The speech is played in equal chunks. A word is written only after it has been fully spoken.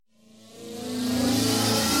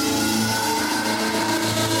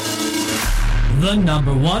The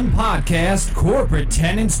number one podcast corporate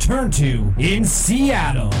tenants turn to in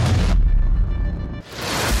Seattle.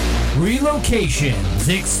 Relocations,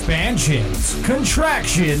 expansions,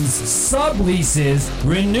 contractions, subleases,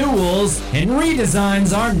 renewals, and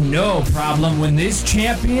redesigns are no problem when this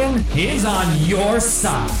champion is on your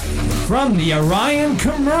side. From the Orion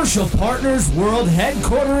Commercial Partners World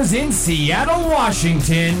Headquarters in Seattle,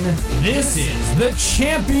 Washington, this is the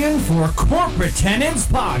Champion for Corporate Tenants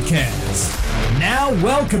podcast. Now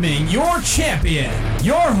welcoming your champion,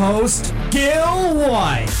 your host, Gil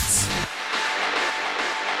White.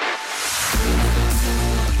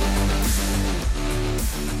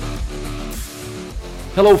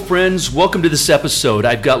 Hello friends, welcome to this episode.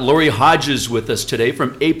 I've got Laurie Hodges with us today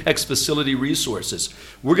from Apex Facility Resources.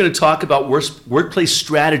 We're going to talk about workplace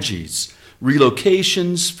strategies,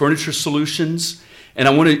 relocations, furniture solutions, and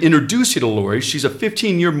I want to introduce you to Laurie. She's a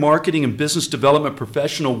 15-year marketing and business development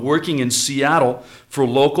professional working in Seattle for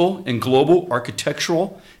local and global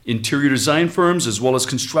architectural, interior design firms, as well as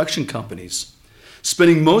construction companies.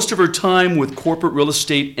 Spending most of her time with corporate real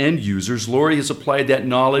estate end users, Laurie has applied that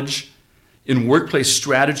knowledge in workplace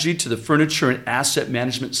strategy to the furniture and asset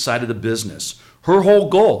management side of the business. Her whole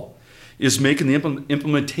goal is making the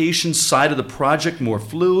implementation side of the project more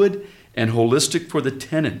fluid and holistic for the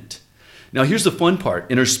tenant. Now here's the fun part.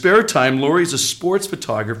 In her spare time, Laurie is a sports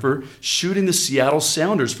photographer shooting the Seattle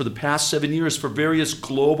Sounders for the past 7 years for various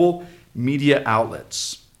global media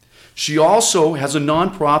outlets. She also has a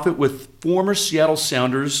nonprofit with former Seattle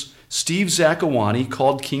Sounders Steve Zakawani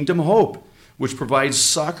called Kingdom Hope, which provides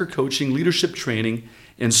soccer coaching, leadership training,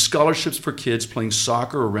 and scholarships for kids playing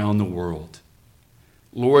soccer around the world.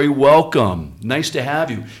 Laurie, welcome. Nice to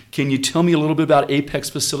have you. Can you tell me a little bit about Apex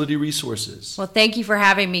Facility Resources? Well, thank you for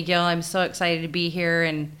having me, Gil. I'm so excited to be here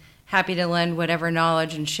and happy to lend whatever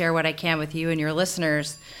knowledge and share what I can with you and your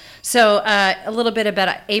listeners. So a little bit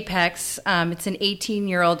about Apex. It's an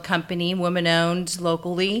 18-year-old company, woman-owned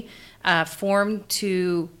locally, formed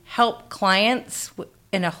to help clients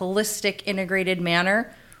in a holistic, integrated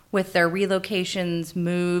manner with their relocations,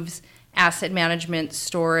 moves, asset management,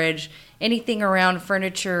 storage, anything around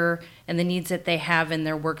furniture and the needs that they have in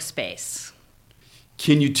their workspace.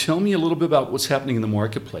 Can you tell me a little bit about what's happening in the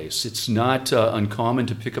marketplace? It's not uncommon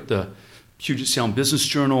to pick up the Puget Sound Business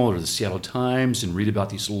Journal or the Seattle Times and read about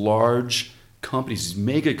these large companies, these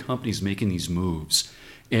mega companies making these moves.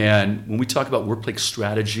 And when we talk about workplace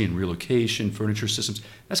strategy and relocation, furniture systems,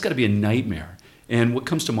 that's got to be a nightmare. And what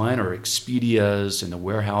comes to mind are Expedias and the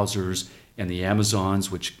Warehousers and the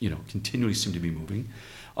Amazons, which continually seem to be moving.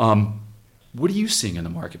 What are you seeing in the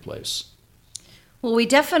marketplace? Well, we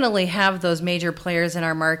definitely have those major players in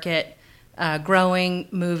our market growing,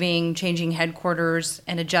 moving, changing headquarters,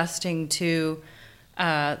 and adjusting to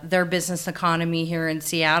their business economy here in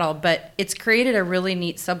Seattle. But it's created a really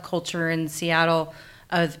neat subculture in Seattle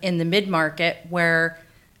in the mid-market where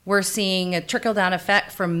we're seeing a trickle-down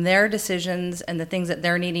effect from their decisions and the things that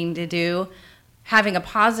they're needing to do, having a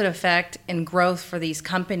positive effect and growth for these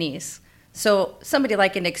companies. So somebody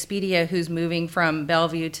like an Expedia who's moving from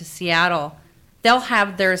Bellevue to Seattle, they'll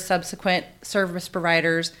have their subsequent service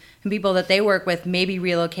providers and people that they work with maybe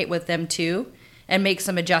relocate with them too and make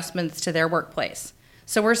some adjustments to their workplace.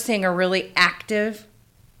 So we're seeing a really active,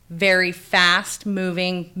 very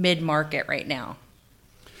fast-moving mid-market right now.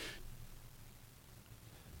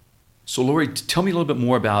 So Laurie, tell me a little bit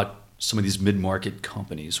more about some of these mid-market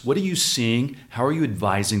companies. What are you seeing? How are you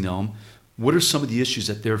advising them? What are some of the issues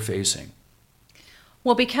that they're facing?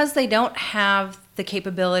 Well, because they don't have the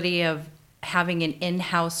capability of having an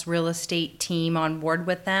in-house real estate team on board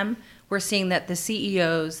with them, we're seeing that the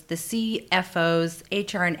CEOs, the CFOs,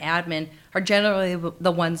 HR and admin are generally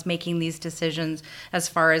the ones making these decisions as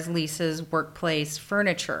far as leases, workplace,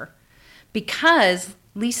 furniture. Because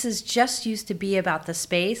leases just used to be about the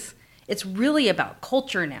space, it's really about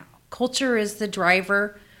culture now. Culture is the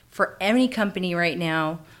driver for any company right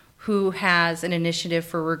now who has an initiative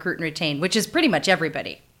for recruit and retain, which is pretty much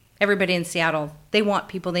everybody. Everybody in Seattle, they want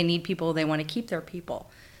people, they need people, they want to keep their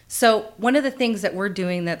people. So one of the things that we're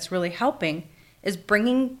doing that's really helping is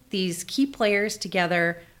bringing these key players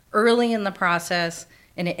together early in the process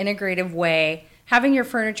in an integrative way, having your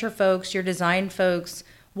furniture folks, your design folks,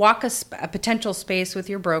 walk a potential space with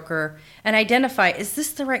your broker and identify, is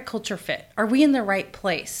this the right culture fit? Are we in the right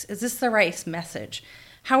place? Is this the right message?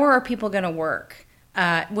 How are our people going to work?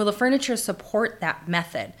 Will the furniture support that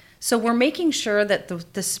method? So we're making sure that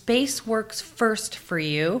the space works first for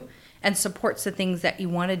you and supports the things that you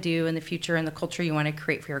want to do in the future and the culture you want to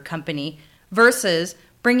create for your company versus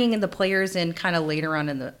bringing in the players in kind of later on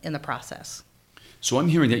in the process. So I'm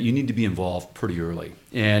hearing that you need to be involved pretty early.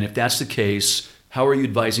 And if that's the case, how are you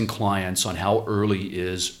advising clients on how early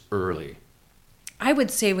is early? I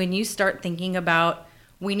would say when you start thinking about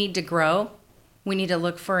we need to grow, we need to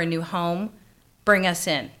look for a new home, bring us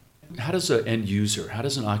in. How does an end user, how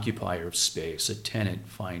does an occupier of space, a tenant,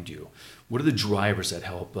 find you? What are the drivers that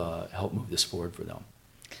help move this forward for them?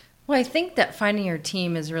 Well, I think that finding your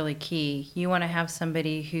team is really key. You want to have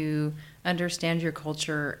somebody who understands your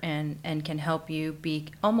culture and can help you be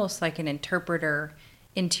almost like an interpreter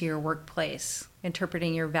into your workplace,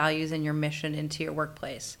 interpreting your values and your mission into your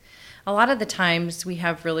workplace. A lot of the times we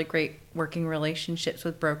have really great working relationships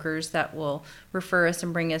with brokers that will refer us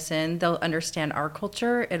and bring us in. They'll understand our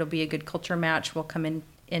culture. It'll be a good culture match. We'll come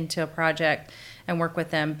into a project and work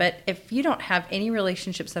with them. But if you don't have any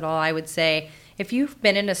relationships at all, I would say if you've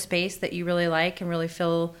been in a space that you really like and really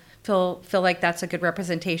feel like that's a good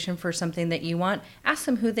representation for something that you want, ask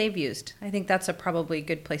them who they've used. I think that's probably a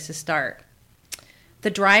good place to start. The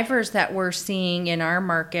drivers that we're seeing in our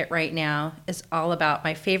market right now is all about,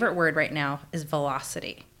 my favorite word right now is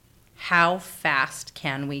velocity. How fast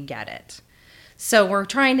can we get it? So we're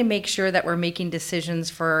trying to make sure that we're making decisions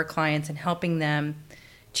for our clients and helping them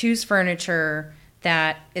choose furniture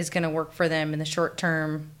that is going to work for them in the short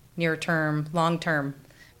term, near term, long term.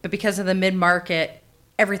 But because of the mid-market,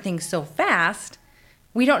 everything's so fast,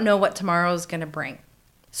 we don't know what tomorrow is going to bring.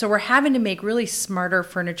 So we're having to make really smarter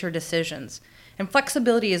furniture decisions. And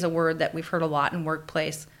flexibility is a word that we've heard a lot in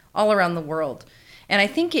workplace all around the world. And I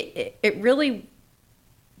think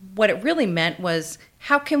what it really meant was,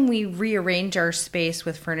 how can we rearrange our space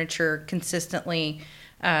with furniture consistently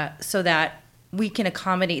so that we can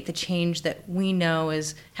accommodate the change that we know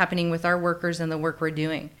is happening with our workers and the work we're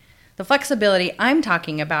doing. The flexibility I'm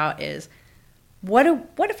talking about is, what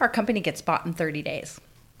if our company gets bought in 30 days?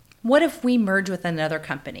 What if we merge with another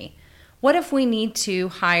company? What if we need to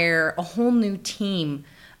hire a whole new team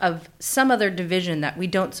of some other division that we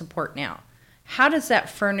don't support now? How does that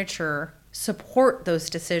furniture support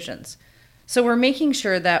those decisions? So we're making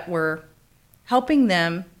sure that we're helping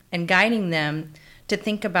them and guiding them to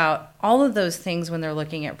think about all of those things when they're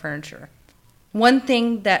looking at furniture. One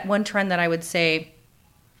trend that I would say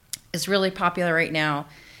is really popular right now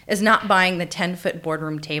is not buying the 10-foot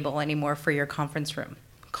boardroom table anymore for your conference room.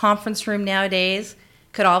 Conference room nowadays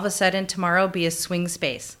could all of a sudden tomorrow be a swing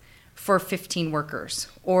space for 15 workers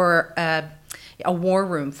or a war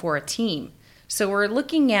room for a team. So we're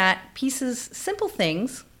looking at pieces, simple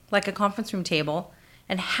things like a conference room table,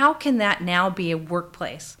 and how can that now be a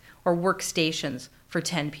workplace or workstations for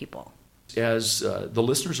 10 people? As the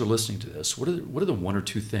listeners are listening to this, what are the one or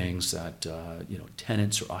two things that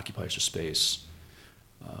tenants or occupiers of space,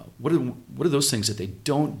 what are those things that they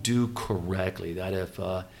don't do correctly, that if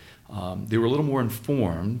they were a little more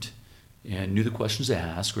informed and knew the questions to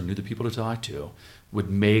ask or knew the people to talk to, would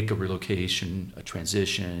make a relocation, a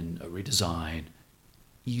transition, a redesign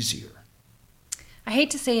easier? I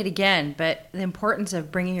hate to say it again, but the importance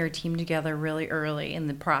of bringing your team together really early in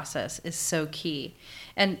the process is so key.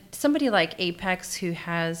 And somebody like Apex, who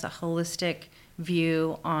has a holistic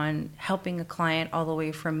view on helping a client all the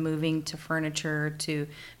way from moving to furniture to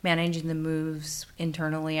managing the moves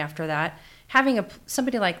internally after that, having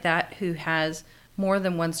somebody like that who has more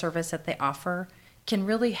than one service that they offer can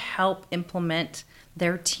really help implement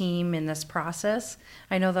their team in this process.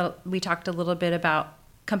 I know that we talked a little bit about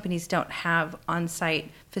companies don't have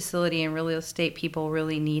on-site facility, and real estate people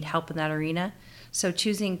really need help in that arena. So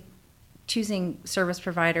choosing service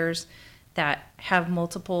providers that have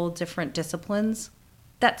multiple different disciplines,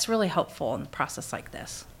 that's really helpful in a process like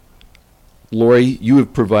this. Laurie, you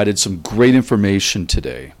have provided some great information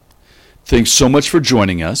today. Thanks so much for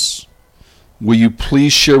joining us. Will you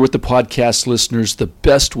please share with the podcast listeners the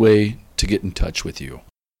best way to get in touch with you?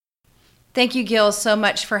 Thank you, Gil, so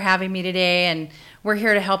much for having me today, and we're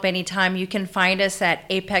here to help anytime. You can find us at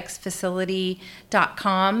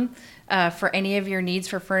apexfacility.com for any of your needs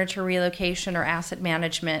for furniture relocation or asset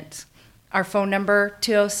management. Our phone number,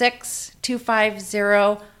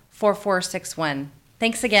 206-250-4461.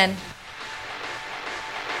 Thanks again.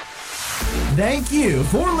 Thank you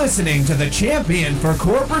for listening to the Champion for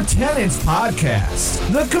Corporate Tenants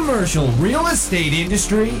podcast. The commercial real estate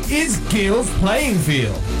industry is Gil's playing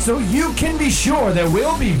field, so you can be sure there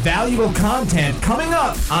will be valuable content coming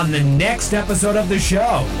up on the next episode of the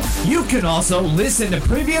show. You can also listen to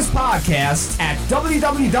previous podcasts at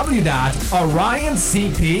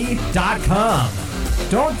www.orioncp.com.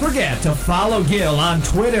 Don't forget to follow Gil on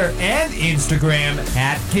Twitter and Instagram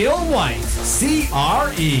at Gil White,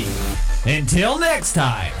 CRE. Until next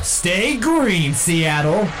time, stay green,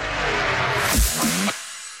 Seattle.